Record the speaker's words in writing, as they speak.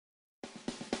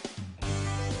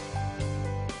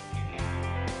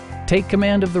Take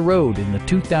command of the road in the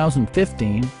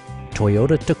 2015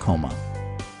 Toyota Tacoma.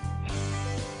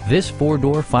 This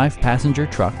four-door, five-passenger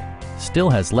truck still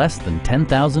has less than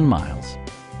 10,000 miles.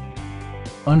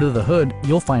 Under the hood,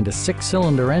 you'll find a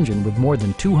six-cylinder engine with more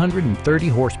than 230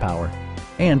 horsepower.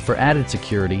 And for added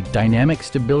security, dynamic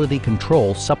stability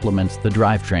control supplements the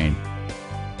drivetrain.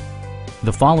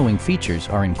 The following features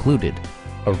are included: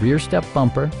 a rear step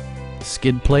bumper,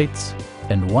 skid plates,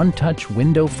 and one-touch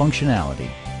window functionality.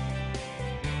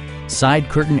 Side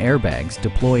curtain airbags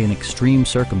deploy in extreme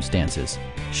circumstances,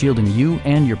 shielding you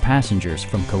and your passengers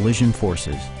from collision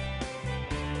forces.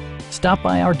 Stop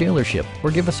by our dealership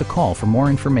or give us a call for more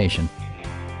information.